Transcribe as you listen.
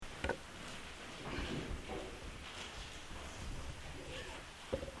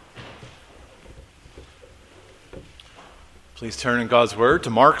Please turn in God's Word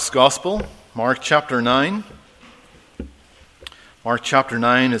to Mark's Gospel, Mark chapter 9. Mark chapter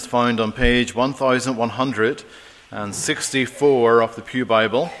 9 is found on page 1164 of the Pew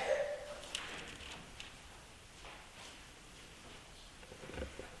Bible.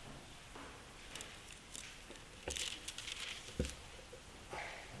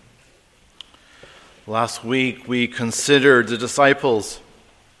 Last week we considered the disciples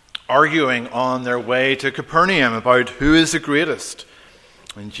arguing on their way to Capernaum about who is the greatest.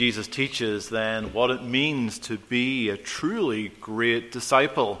 And Jesus teaches then what it means to be a truly great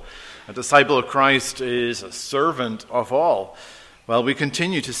disciple. A disciple of Christ is a servant of all. Well, we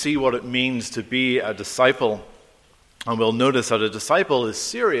continue to see what it means to be a disciple. And we'll notice that a disciple is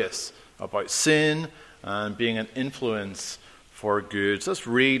serious about sin and being an influence for good. So let's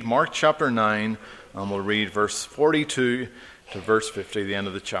read Mark chapter 9, and we'll read verse 42 to verse 50, the end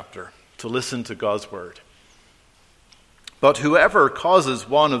of the chapter, to listen to God's word. But whoever causes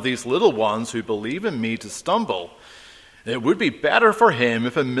one of these little ones who believe in me to stumble, it would be better for him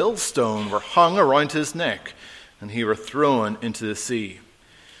if a millstone were hung around his neck and he were thrown into the sea.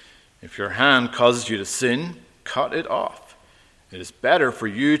 If your hand causes you to sin, cut it off. It is better for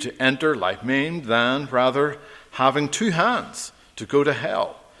you to enter life maimed than rather having two hands to go to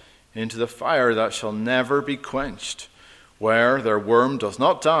hell, into the fire that shall never be quenched, where their worm does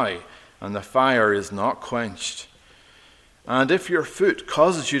not die, and the fire is not quenched. And if your foot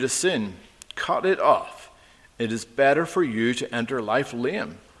causes you to sin, cut it off. It is better for you to enter life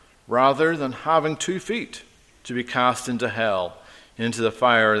lame, rather than having 2 feet to be cast into hell, into the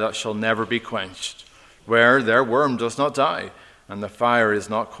fire that shall never be quenched, where their worm does not die, and the fire is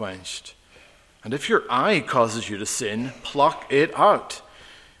not quenched. And if your eye causes you to sin, pluck it out.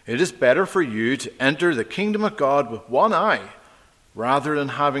 It is better for you to enter the kingdom of God with one eye, rather than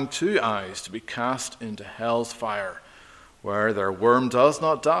having 2 eyes to be cast into hell's fire, where their worm does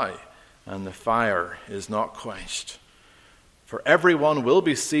not die, and the fire is not quenched. For everyone will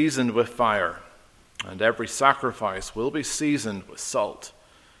be seasoned with fire, and every sacrifice will be seasoned with salt.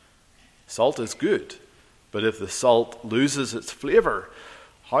 Salt is good, but if the salt loses its flavor,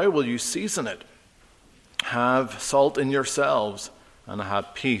 how will you season it? Have salt in yourselves, and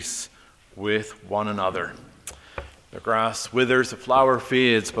have peace with one another. The grass withers, the flower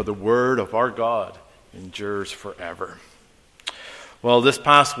fades, but the word of our God endures forever. Well, this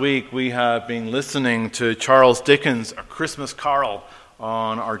past week we have been listening to Charles Dickens' A Christmas Carol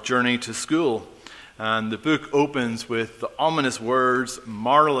on our journey to school. And the book opens with the ominous words,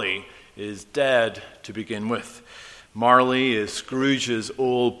 Marley is dead, to begin with. Marley is Scrooge's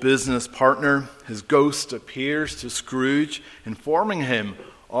old business partner. His ghost appears to Scrooge, informing him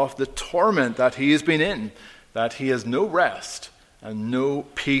of the torment that he has been in, that he has no rest and no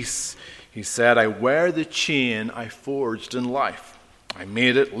peace. He said, I wear the chain I forged in life. I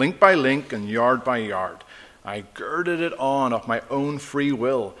made it link by link and yard by yard. I girded it on of my own free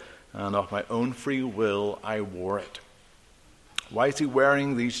will, and of my own free will I wore it. Why is he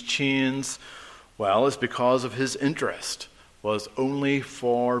wearing these chains? Well, it's because of his interest was only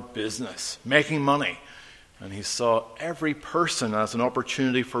for business, making money. And he saw every person as an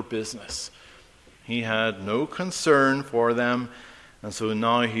opportunity for business. He had no concern for them, and so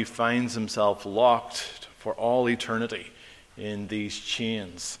now he finds himself locked for all eternity in these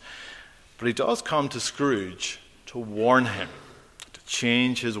chains. But he does come to Scrooge to warn him to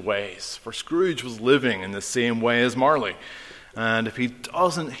change his ways. For Scrooge was living in the same way as Marley. And if he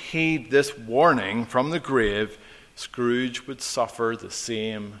doesn't heed this warning from the grave, Scrooge would suffer the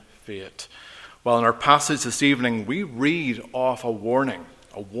same fate. Well, in our passage this evening, we read of a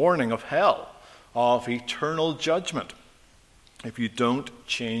warning of hell, of eternal judgment, if you don't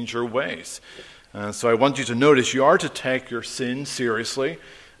change your ways. And so I want you to notice you are to take your sin seriously,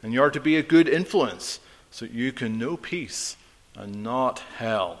 and you are to be a good influence, so that you can know peace and not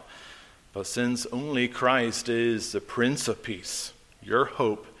hell. But since only Christ is the Prince of Peace, your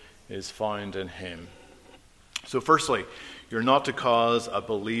hope is found in him. So firstly, you're not to cause a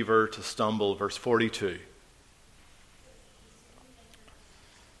believer to stumble, verse 42.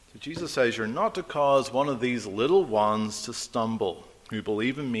 So Jesus says you're not to cause one of these little ones to stumble, who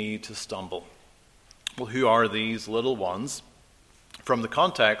believe in me to stumble. Well, who are these little ones? From the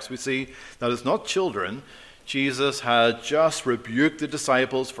context, we see that it's not children. Jesus had just rebuked the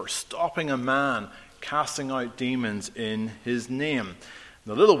disciples for stopping a man casting out demons in his name.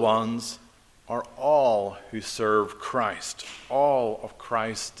 The little ones are all who serve Christ, all of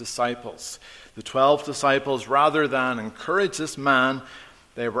Christ's disciples. The 12 disciples, rather than encourage this man,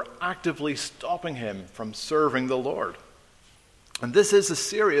 they were actively stopping him from serving the Lord. And this is a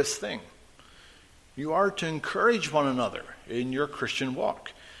serious thing. You are to encourage one another in your Christian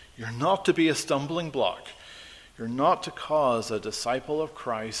walk. You're not to be a stumbling block. You're not to cause a disciple of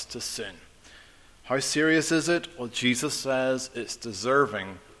Christ to sin. How serious is it? Well, Jesus says it's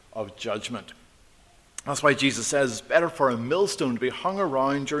deserving of judgment. That's why Jesus says it's better for a millstone to be hung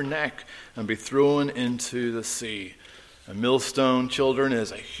around your neck and be thrown into the sea. A millstone, children,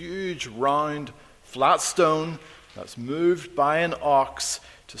 is a huge, round, flat stone that's moved by an ox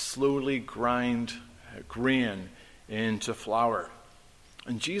to slowly grind grain into flour.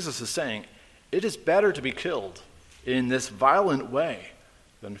 And Jesus is saying, it is better to be killed in this violent way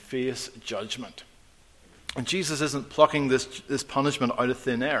than face judgment. And Jesus isn't plucking this punishment out of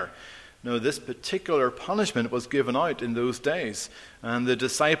thin air. No, this particular punishment was given out in those days, and the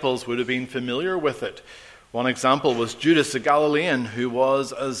disciples would have been familiar with it. One example was Judas the Galilean, who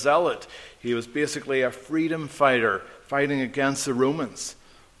was a zealot. He was basically a freedom fighter fighting against the Romans.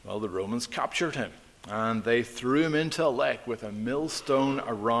 Well, the Romans captured him, and they threw him into a lake with a millstone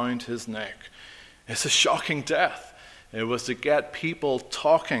around his neck. It's a shocking death. It was to get people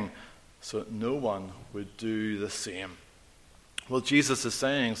talking so that no one would do the same. Well, Jesus is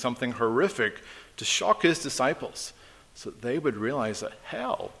saying something horrific to shock his disciples so that they would realize that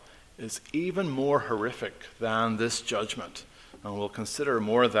hell is even more horrific than this judgment. And we'll consider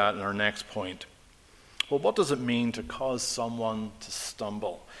more of that in our next point. Well, what does it mean to cause someone to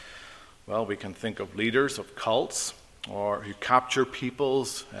stumble? Well, we can think of leaders of cults or who capture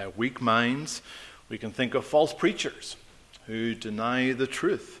people's weak minds. We can think of false preachers who deny the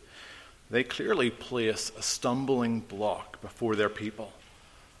truth. They clearly place a stumbling block before their people.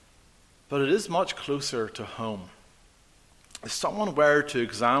 But it is much closer to home. If someone were to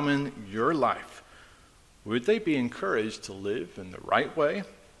examine your life, would they be encouraged to live in the right way?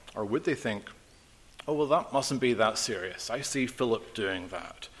 Or would they think, oh, well, that mustn't be that serious. I see Philip doing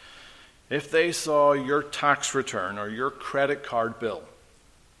that. If they saw your tax return or your credit card bill,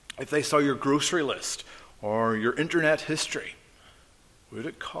 if they saw your grocery list or your internet history, would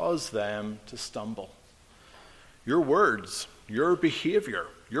it cause them to stumble? Your words, your behavior,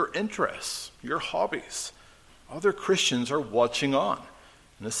 your interests, your hobbies. Other Christians are watching on,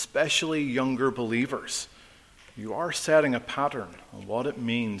 and especially younger believers. You are setting a pattern on what it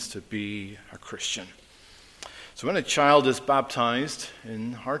means to be a Christian. So when a child is baptized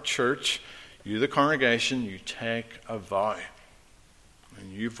in our church, you, the congregation, you take a vow.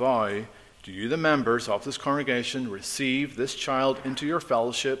 And you vow, do you, the members of this congregation, receive this child into your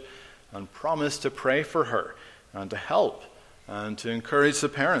fellowship and promise to pray for her and to help and to encourage the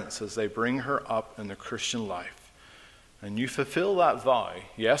parents as they bring her up in the Christian life. And you fulfill that vow,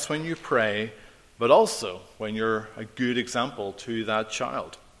 yes, when you pray, but also when you're a good example to that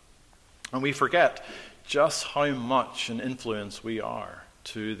child. And we forget just how much an influence we are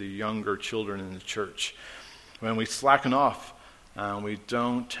to the younger children in the church. When we slacken off and we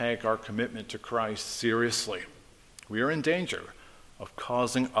don't take our commitment to Christ seriously, we are in danger of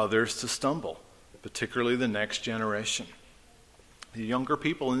causing others to stumble, particularly the next generation. The younger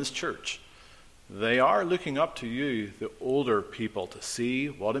people in this church, they are looking up to you, the older people, to see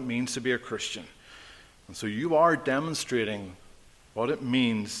what it means to be a Christian. And so you are demonstrating what it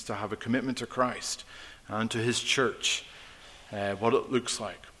means to have a commitment to Christ and to his church, what it looks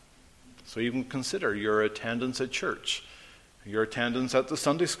like. So even consider your attendance at church, your attendance at the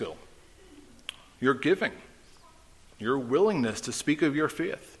Sunday school, your giving, your willingness to speak of your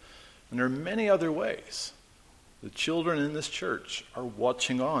faith. And there are many other ways. The children in this church are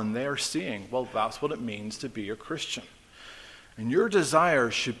watching on. They are seeing, well, that's what it means to be a Christian. And your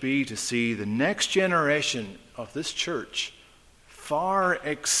desire should be to see the next generation of this church far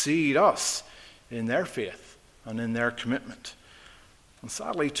exceed us in their faith and in their commitment. And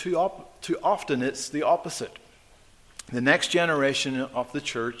sadly, too often it's the opposite. The next generation of the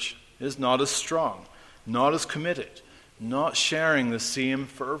church is not as strong, not as committed, not sharing the same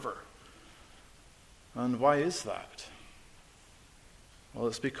fervor. And why is that? Well,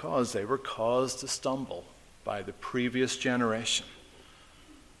 it's because they were caused to stumble by the previous generation.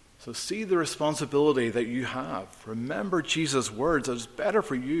 So see the responsibility that you have. Remember Jesus' words that it's better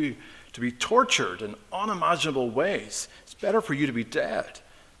for you to be tortured in unimaginable ways. It's better for you to be dead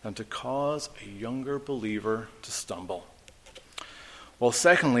than to cause a younger believer to stumble. Well,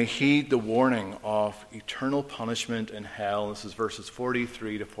 secondly, heed the warning of eternal punishment in hell. This is verses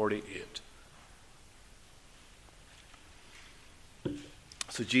 43 to 48.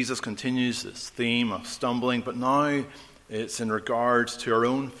 So Jesus continues this theme of stumbling, but now it's in regards to our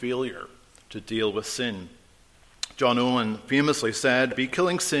own failure to deal with sin. John Owen famously said, "Be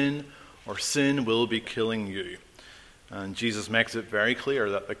killing sin, or sin will be killing you." And Jesus makes it very clear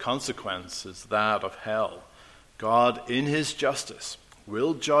that the consequence is that of hell. God, in his justice,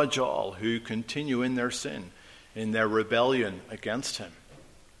 will judge all who continue in their sin, in their rebellion against him.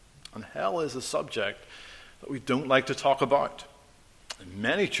 And hell is a subject that we don't like to talk about. In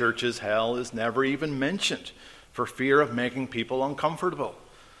many churches, hell is never even mentioned for fear of making people uncomfortable.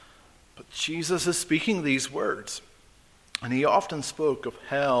 But Jesus is speaking these words, and he often spoke of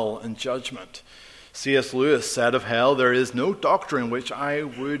hell and judgment. C.S. Lewis said of hell, "There is no doctrine which I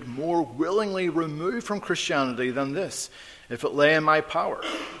would more willingly remove from Christianity than this, if it lay in my power.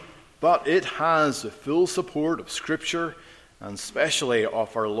 But it has the full support of Scripture, and especially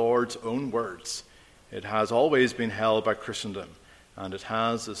of our Lord's own words. It has always been held by Christendom, and it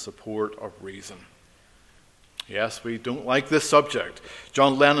has the support of reason." Yes, we don't like this subject.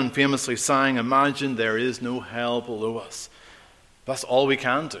 John Lennon famously sang, "Imagine there is no hell below us." That's all we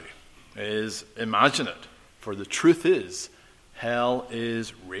can do, is imagine it. For the truth is, hell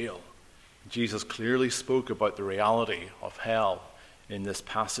is real. Jesus clearly spoke about the reality of hell in this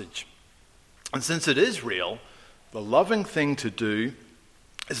passage. And since it is real, the loving thing to do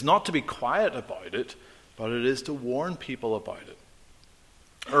is not to be quiet about it, but it is to warn people about it.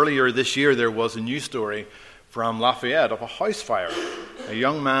 Earlier this year, there was a news story from Lafayette of a house fire. A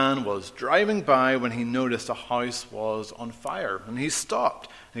young man was driving by when he noticed a house was on fire, and he stopped.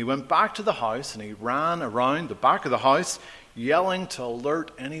 And he went back to the house, and he ran around the back of the house, yelling to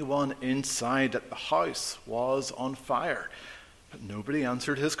alert anyone inside that the house was on fire. But nobody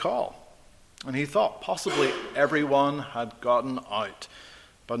answered his call. And he thought possibly everyone had gotten out.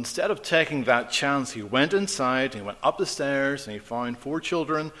 But instead of taking that chance, he went inside, and he went up the stairs, and he found 4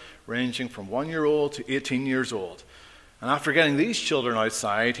 children ranging from 1-year-old to 18 years old. And after getting these children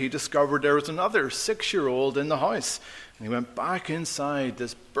outside, he discovered there was another 6-year-old in the house. And he went back inside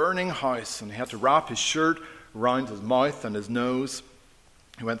this burning house, and he had to wrap his shirt around his mouth and his nose.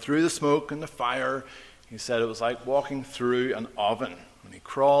 He went through the smoke and the fire. He said it was like walking through an oven. And he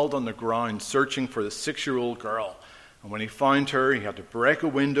crawled on the ground searching for the 6-year-old girl. And when he found her, he had to break a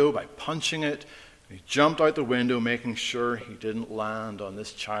window by punching it. He jumped out the window, making sure he didn't land on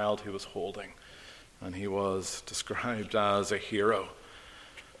this child he was holding. And he was described as a hero.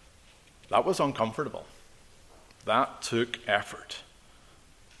 That was uncomfortable. That took effort.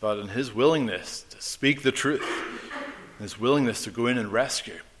 But in his willingness to speak the truth, his willingness to go in and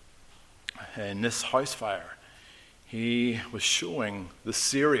rescue in this house fire, he was showing the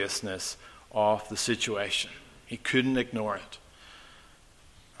seriousness of the situation. He couldn't ignore it.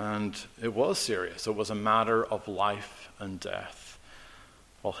 And it was serious. It was a matter of life and death.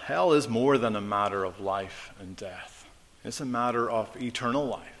 Well, hell is more than a matter of life and death. It's a matter of eternal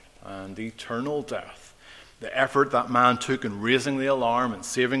life and eternal death. The effort that man took in raising the alarm and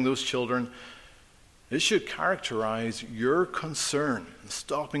saving those children, it should characterize your concern in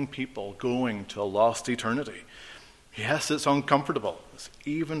stopping people going to a lost eternity. Yes, it's uncomfortable. It's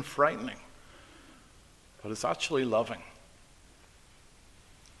even frightening. But it's actually loving.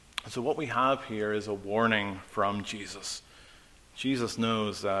 So what we have here is a warning from Jesus. Jesus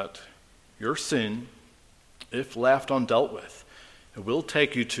knows that your sin, if left undealt with, it will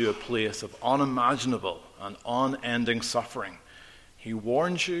take you to a place of unimaginable and unending suffering. He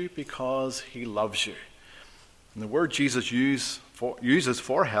warns you because he loves you. And the word Jesus uses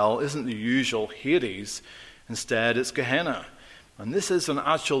for hell isn't the usual Hades. Instead, it's Gehenna. And this is an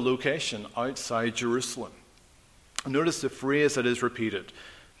actual location outside Jerusalem. Notice the phrase that is repeated.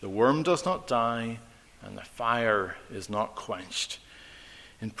 The worm does not die, and the fire is not quenched.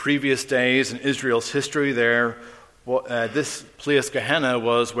 In previous days in Israel's history this place, Gehenna,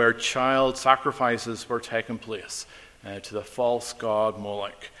 was where child sacrifices were taking place to the false god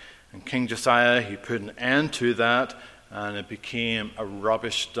Moloch. And King Josiah, he put an end to that, and it became a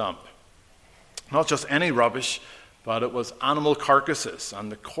rubbish dump. Not just any rubbish, but it was animal carcasses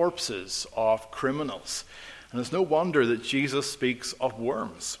and the corpses of criminals. And it's no wonder that Jesus speaks of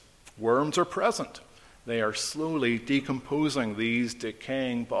worms. Worms are present. They are slowly decomposing these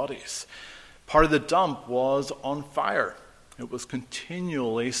decaying bodies. Part of the dump was on fire. It was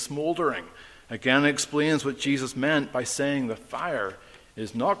continually smoldering. Again, it explains what Jesus meant by saying the fire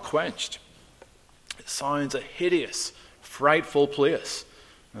is not quenched. It sounds a hideous, frightful place.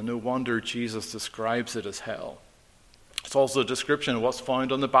 And no wonder Jesus describes it as hell. It's also a description of what's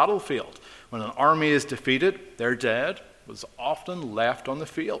found on the battlefield. When an army is defeated, their dead was often left on the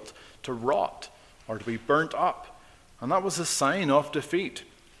field to rot or to be burnt up. And that was a sign of defeat.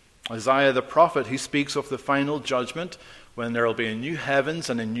 Isaiah the prophet, he speaks of the final judgment when there will be a new heavens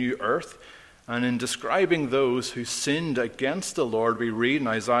and a new earth. And in describing those who sinned against the Lord, we read in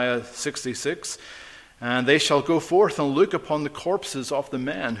Isaiah 66, And they shall go forth and look upon the corpses of the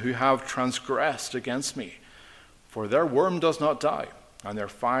men who have transgressed against me. For their worm does not die, and their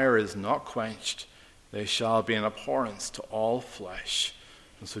fire is not quenched. They shall be an abhorrence to all flesh.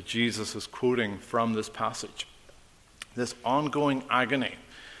 And so Jesus is quoting from this passage. This ongoing agony,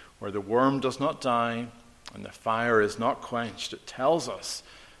 where the worm does not die and the fire is not quenched, it tells us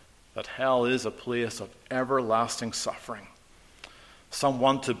that hell is a place of everlasting suffering. Some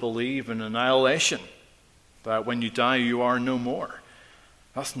want to believe in annihilation, that when you die you are no more.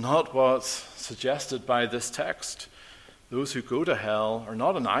 That's not what's suggested by this text. Those who go to hell are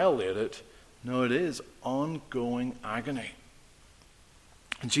not annihilated. No, it is ongoing agony.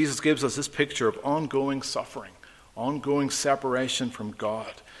 And Jesus gives us this picture of ongoing suffering, ongoing separation from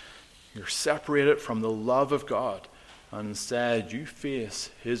God. You're separated from the love of God, and instead you face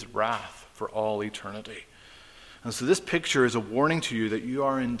his wrath for all eternity. And so this picture is a warning to you that you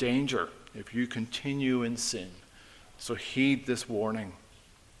are in danger if you continue in sin. So heed this warning.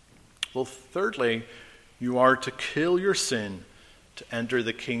 Well, thirdly, you are to kill your sin to enter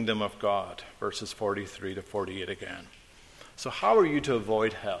the kingdom of God. Verses 43 to 48 again. So how are you to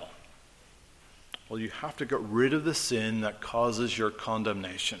avoid hell? Well, you have to get rid of the sin that causes your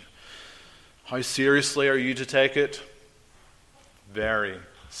condemnation. How seriously are you to take it? Very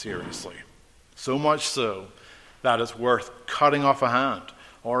seriously. So much so that it's worth cutting off a hand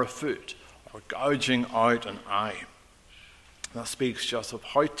or a foot or gouging out an eye. That speaks just of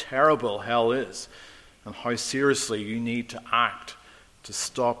how terrible hell is and how seriously you need to act to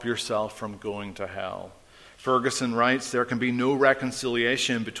stop yourself from going to hell. Ferguson writes, there can be no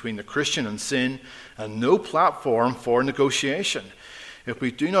reconciliation between the Christian and sin and no platform for negotiation. If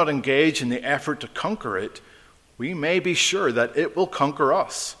we do not engage in the effort to conquer it, we may be sure that it will conquer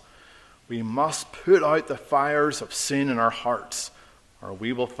us. We must put out the fires of sin in our hearts, or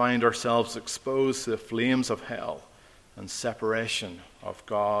we will find ourselves exposed to the flames of hell and separation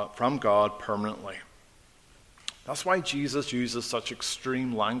from God permanently. That's why Jesus uses such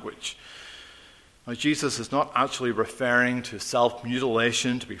extreme language. Now, Jesus is not actually referring to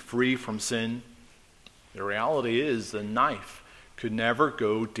self-mutilation to be free from sin. The reality is the knife could never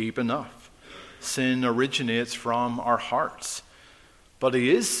go deep enough. Sin originates from our hearts. But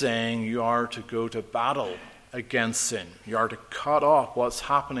he is saying you are to go to battle against sin. You are to cut off what's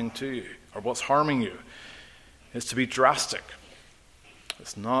happening to you or what's harming you. It's to be drastic.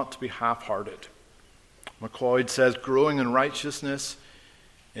 It's not to be half-hearted. MacLeod says growing in righteousness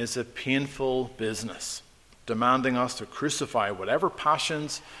is a painful business, demanding us to crucify whatever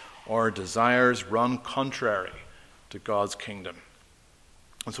passions or desires run contrary to God's kingdom.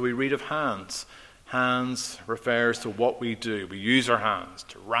 And so we read of hands. Hands refers to what we do. We use our hands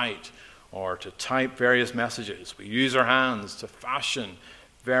to write or to type various messages. We use our hands to fashion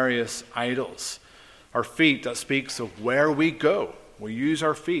various idols. Our feet, that speaks of where we go. We use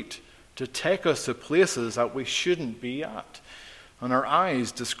our feet to take us to places that we shouldn't be at. And our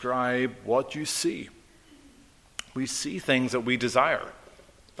eyes describe what you see. We see things that we desire,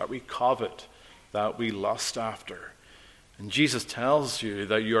 that we covet, that we lust after. And Jesus tells you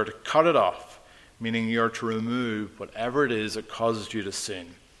that you are to cut it off, meaning you are to remove whatever it is that causes you to sin.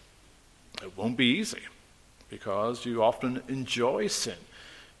 It won't be easy, because you often enjoy sin.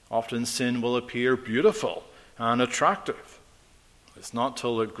 Often sin will appear beautiful and attractive. It's not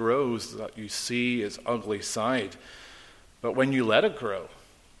till it grows that you see its ugly side. But when you let it grow,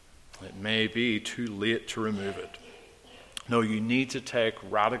 it may be too late to remove it. No, you need to take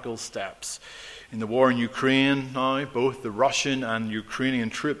radical steps. In the war in Ukraine now, both the Russian and Ukrainian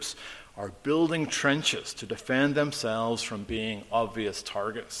troops are building trenches to defend themselves from being obvious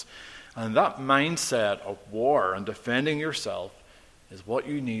targets. And that mindset of war and defending yourself is what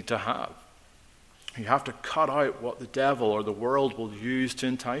you need to have. You have to cut out what the devil or the world will use to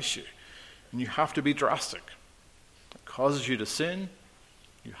entice you. And you have to be drastic. It causes you to sin,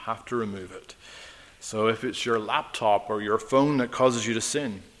 you have to remove it. So if it's your laptop or your phone that causes you to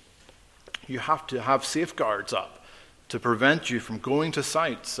sin, you have to have safeguards up to prevent you from going to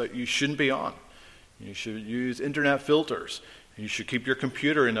sites that you shouldn't be on. You should use internet filters. You should keep your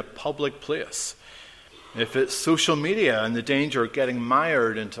computer in a public place. If it's social media and the danger of getting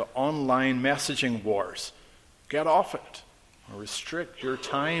mired into online messaging wars, get off it or restrict your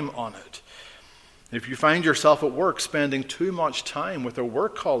time on it. If you find yourself at work spending too much time with a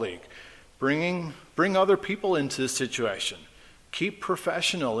work colleague, bring other people into the situation. Keep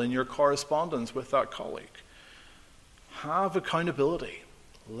professional in your correspondence with that colleague. Have accountability.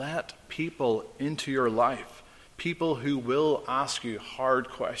 Let people into your life, people who will ask you hard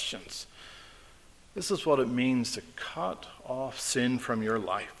questions. This is what it means to cut off sin from your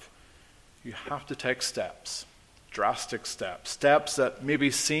life. you have to take steps, drastic steps, steps that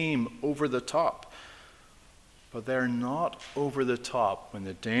maybe seem over the top, but they're not over the top when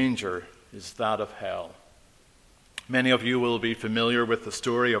the danger is that of hell. Many of you will be familiar with the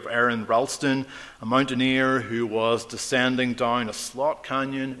story of Aaron Ralston, a mountaineer who was descending down a slot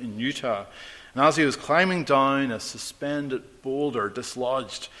canyon in Utah. And as he was climbing down, a suspended boulder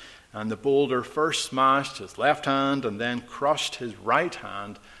dislodged, and the boulder first smashed his left hand and then crushed his right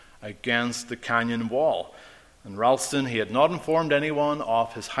hand against the canyon wall. And Ralston, he had not informed anyone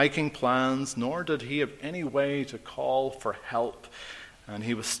of his hiking plans, nor did he have any way to call for help. And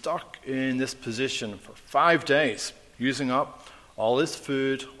he was stuck in this position for 5 days, using up all his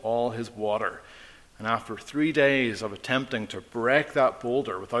food, all his water. And after 3 days of attempting to break that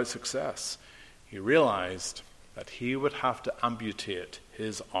boulder without success, he realized that he would have to amputate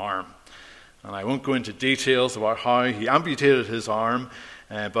his arm. And I won't go into details about how he amputated his arm,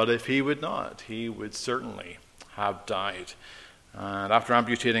 but if he would not, he would certainly have died. And after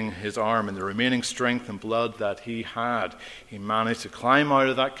amputating his arm and the remaining strength and blood that he had, he managed to climb out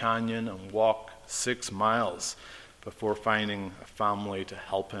of that canyon and walk 6 miles before finding a family to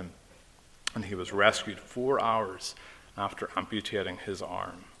help him. And he was rescued 4 hours after amputating his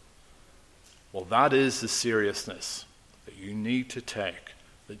arm. Well, that is the seriousness that you need to take,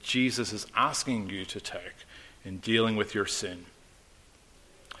 that Jesus is asking you to take in dealing with your sin.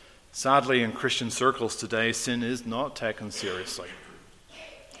 Sadly, in Christian circles today, sin is not taken seriously.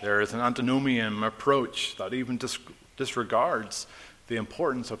 There is an antinomian approach that even disregards the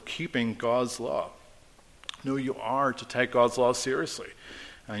importance of keeping God's law. No, you are to take God's law seriously,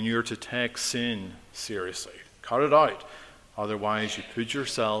 and you're to take sin seriously. Cut it out, otherwise you put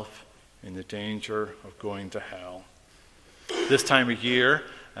yourself in the danger of going to hell. This time of year,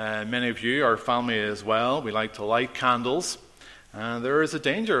 many of you, our family as well, we like to light candles. And there is a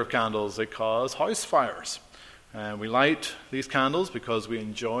danger of candles. They cause house fires. We light these candles because we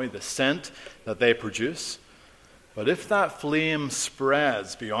enjoy the scent that they produce. But if that flame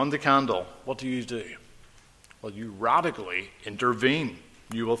spreads beyond the candle, what do? Well, you radically intervene.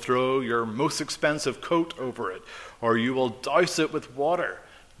 You will throw your most expensive coat over it, or you will douse it with water,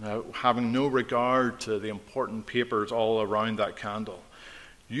 having no regard to the important papers all around that candle.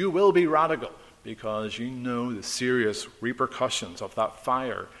 You will be radical because you know the serious repercussions of that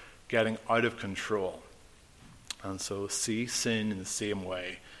fire getting out of control. And so see sin in the same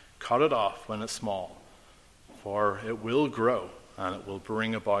way. Cut it off when it's small, for it will grow and it will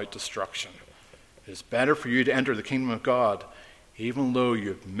bring about destruction. It is better for you to enter the kingdom of God even though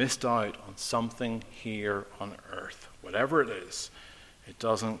you've missed out on something here on earth. Whatever it is, it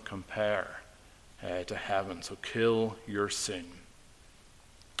doesn't compare to heaven. So kill your sin.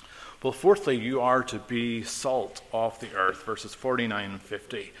 Well, fourthly, you are to be salt of the earth, verses 49 and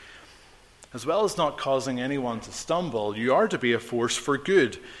 50. As well as not causing anyone to stumble, you are to be a force for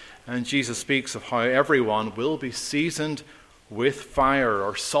good. And Jesus speaks of how everyone will be seasoned with fire,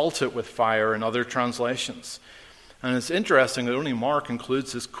 or salted with fire in other translations. And it's interesting that only Mark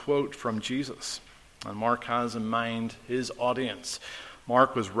includes this quote from Jesus. And Mark has in mind his audience.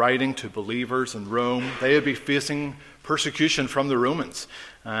 Mark was writing to believers in Rome. They would be facing persecution from the Romans.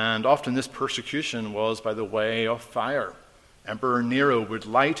 And often this persecution was by the way of fire. Emperor Nero would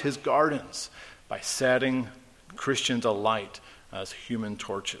light his gardens by setting Christians alight as human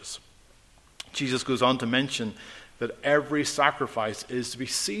torches. Jesus goes on to mention that every sacrifice is to be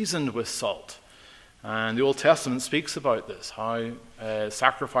seasoned with salt. And the Old Testament speaks about this, how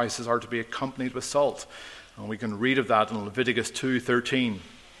sacrifices are to be accompanied with salt. And we can read of that in Leviticus 2:13.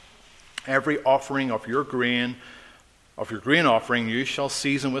 Every offering of your grain offering you shall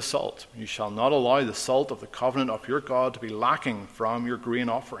season with salt. You shall not allow the salt of the covenant of your God to be lacking from your grain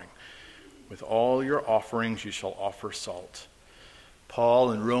offering. With all your offerings you shall offer salt.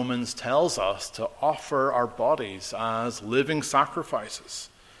 Paul in Romans tells us to offer our bodies as living sacrifices.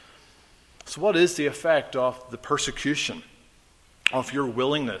 So what is the effect of the persecution of your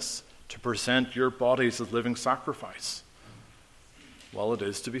willingness to present your bodies as living sacrifice? Well, it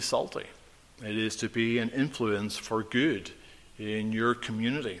is to be salty. It is to be an influence for good in your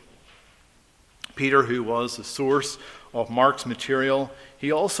community. Peter, who was the source of Mark's material,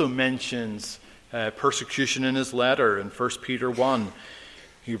 he also mentions persecution in his letter in 1 Peter 1.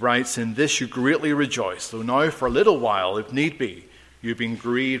 He writes, "In this you greatly rejoice, though now for a little while, if need be, you've been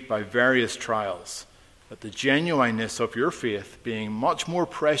grieved by various trials, that the genuineness of your faith, being much more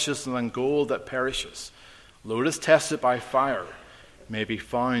precious than gold that perishes, though it is tested by fire, may be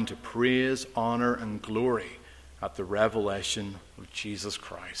found to praise, honor, and glory at the revelation of Jesus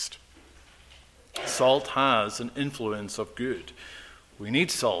Christ." Salt has an influence of good. We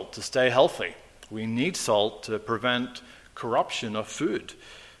need salt to stay healthy. We need salt to prevent corruption of food.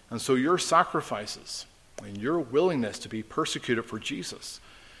 And so your sacrifices and your willingness to be persecuted for Jesus,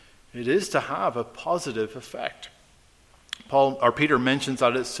 it is to have a positive effect. Peter mentions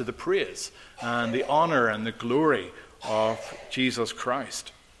that it's to the praise and the honor and the glory of Jesus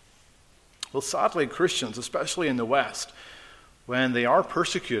Christ. Well, sadly, Christians, especially in the West, when they are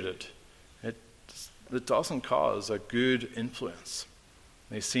persecuted, it doesn't cause a good influence.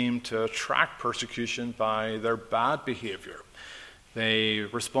 They seem to attract persecution by their bad behavior. They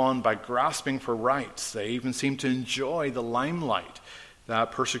respond by grasping for rights. They even seem to enjoy the limelight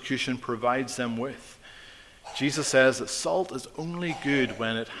that persecution provides them with. Jesus says that salt is only good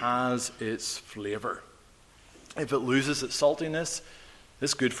when it has its flavor. If it loses its saltiness,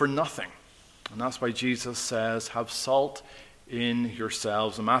 it's good for nothing. And that's why Jesus says, have salt in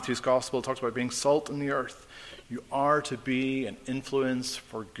yourselves. In Matthew's gospel, it talks about being salt in the earth. You are to be an influence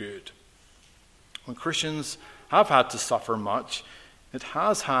for good. When Christians have had to suffer much, it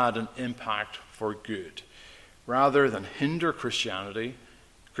has had an impact for good. Rather than hinder Christianity,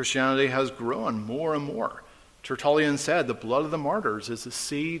 Christianity has grown more and more. Tertullian said, the blood of the martyrs is the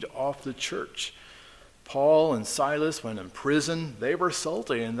seed of the church. Paul and Silas, when in prison, they were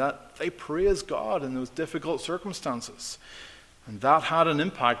salty in that they praised God in those difficult circumstances. And that had an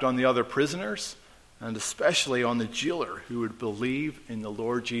impact on the other prisoners, and especially on the jailer who would believe in the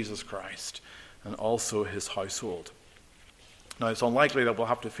Lord Jesus Christ and also his household. Now, it's unlikely that we'll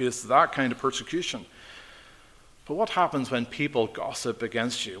have to face that kind of persecution. But what happens when people gossip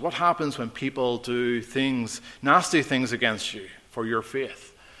against you? What happens when people do things, nasty things against you for your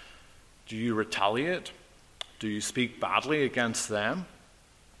faith? Do you retaliate? Do you speak badly against them?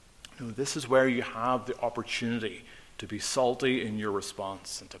 No, this is where you have the opportunity to be salty in your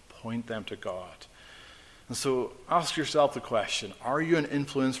response and to point them to God. And so ask yourself the question, are you an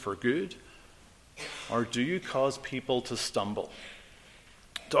influence for good? Or do you cause people to stumble?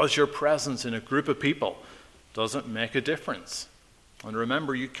 Does your presence in a group of people, does it make a difference? And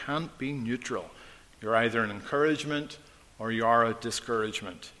remember, you can't be neutral. You're either an encouragement or you are a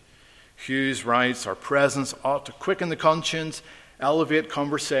discouragement. Hughes writes, our presence ought to quicken the conscience, elevate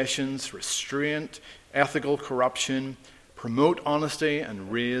conversations, restraint, ethical corruption, promote honesty,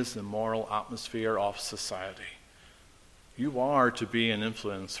 and raise the moral atmosphere of society. You are to be an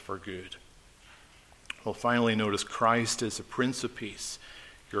influence for good. Well, finally, notice Christ is the Prince of Peace.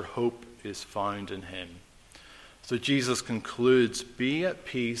 Your hope is found in him. So Jesus concludes, be at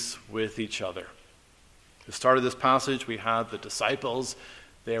peace with each other. At the start of this passage, we had the disciples.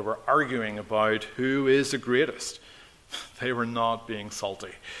 They were arguing about who is the greatest. They were not being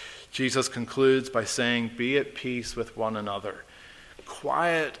salty. Jesus concludes by saying, be at peace with one another.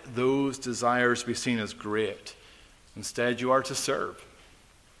 Quiet those desires to be seen as great. Instead, you are to serve.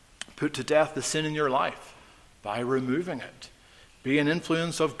 Put to death the sin in your life by removing it. Be an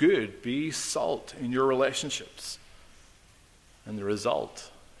influence of good. Be salt in your relationships. And the result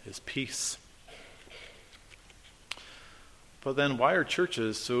is peace. But then why are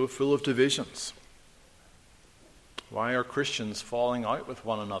churches so full of divisions? Why are Christians falling out with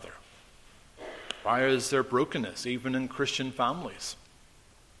one another? Why is there brokenness even in Christian families?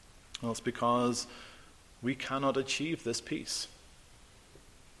 Well, it's because we cannot achieve this peace.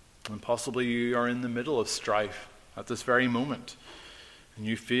 And possibly you are in the middle of strife at this very moment. And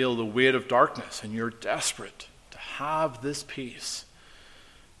you feel the weight of darkness and you're desperate to have this peace.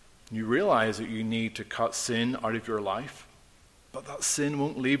 You realize that you need to cut sin out of your life, but that sin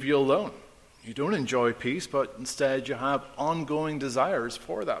won't leave you alone. You don't enjoy peace, but instead you have ongoing desires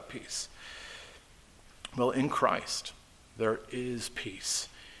for that peace. Well, in Christ, there is peace.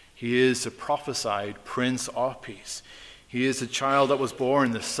 He is the prophesied Prince of Peace. He is the child that was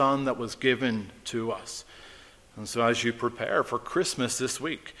born, the Son that was given to us. And so as you prepare for Christmas this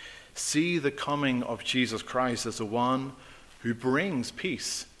week, see the coming of Jesus Christ as the one who brings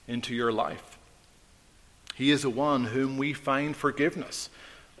peace into your life. He is the one whom we find forgiveness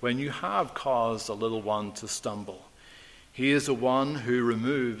when you have caused a little one to stumble. He is the one who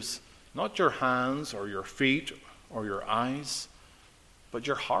removes not your hands or your feet or your eyes, but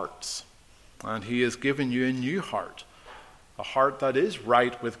your hearts. And he has given you a new heart, a heart that is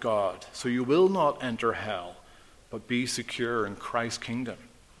right with God, so you will not enter hell, but be secure in Christ's kingdom.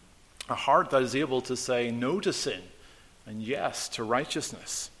 A heart that is able to say no to sin and yes to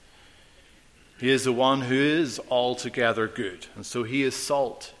righteousness. He is the one who is altogether good, and so he is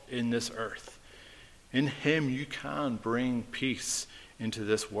salt in this earth. In him you can bring peace into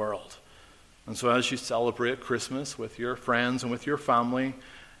this world. And so as you celebrate Christmas with your friends and with your family,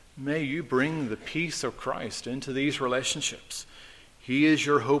 may you bring the peace of Christ into these relationships. He is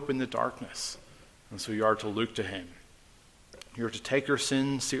your hope in the darkness, and so you are to look to him. You are to take your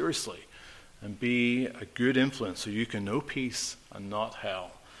sin seriously and be a good influence so you can know peace and not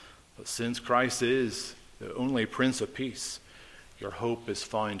hell. But since Christ is the only Prince of Peace, your hope is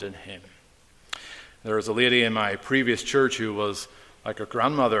found in him. There was a lady in my previous church who was like a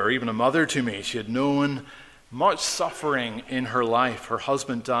grandmother or even a mother to me. She had known much suffering in her life. Her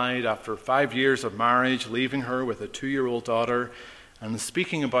husband died after 5 years of marriage, leaving her with a 2-year-old daughter. And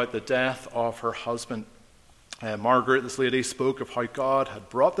speaking about the death of her husband, Margaret, this lady, spoke of how God had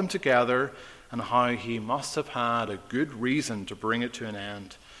brought them together and how he must have had a good reason to bring it to an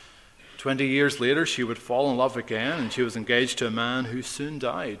end. 20 years later, she would fall in love again, and she was engaged to a man who soon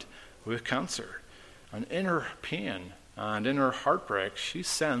died with cancer. And in her pain and in her heartbreak, she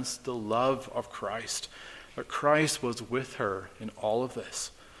sensed the love of Christ, that Christ was with her in all of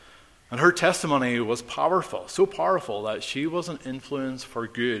this. And her testimony was powerful, so powerful that she was an influence for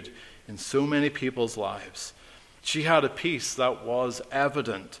good in so many people's lives. She had a peace that was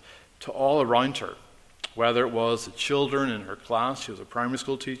evident to all around her, whether it was the children in her class, she was a primary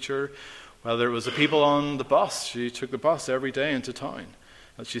school teacher, whether it was the people on the bus, she took the bus every day into town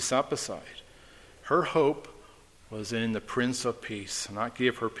that she sat beside. Her hope was in the Prince of Peace, and that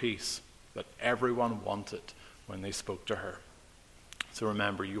gave her peace that everyone wanted when they spoke to her. So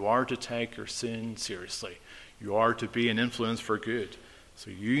remember, you are to take your sin seriously. You are to be an influence for good,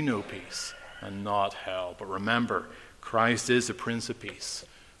 so you know peace and not hell. But remember, Christ is the Prince of Peace,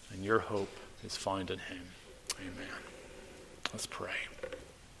 and your hope is found in him. Amen. Let's pray.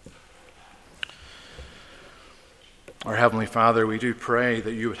 Our Heavenly Father, we do pray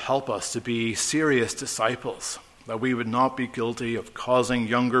that you would help us to be serious disciples, that we would not be guilty of causing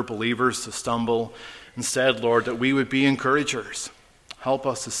younger believers to stumble. Instead, Lord, that we would be encouragers. Help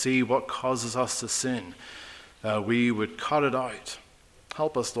us to see what causes us to sin, that we would cut it out.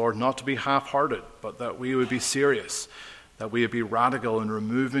 Help us, Lord, not to be half-hearted, but that we would be serious, that we would be radical in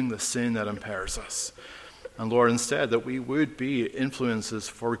removing the sin that impairs us. And Lord, instead, that we would be influences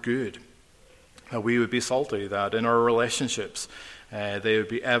for good, that we would be salty, that in our relationships they would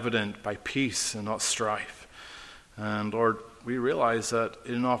be evident by peace and not strife. And Lord, we realize that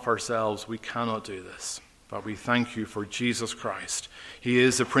in and of ourselves we cannot do this. But we thank you for Jesus Christ. He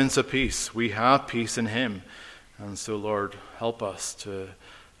is the Prince of Peace. We have peace in him. And so, Lord, help us to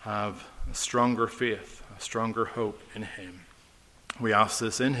have a stronger faith, a stronger hope in him. We ask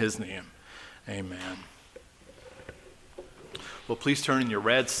this in his name. Amen. Well, please turn in your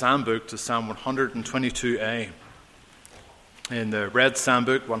red psalm book to Psalm 122a. In the red psalm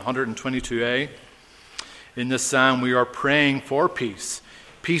book, 122a, in this psalm we are praying for peace.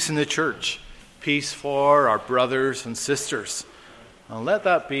 Peace in the church. Peace for our brothers and sisters. And let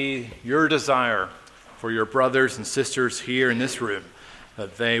that be your desire for your brothers and sisters here in this room,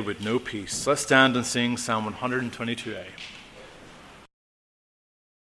 that they would know peace. Let's stand and sing Psalm 122a.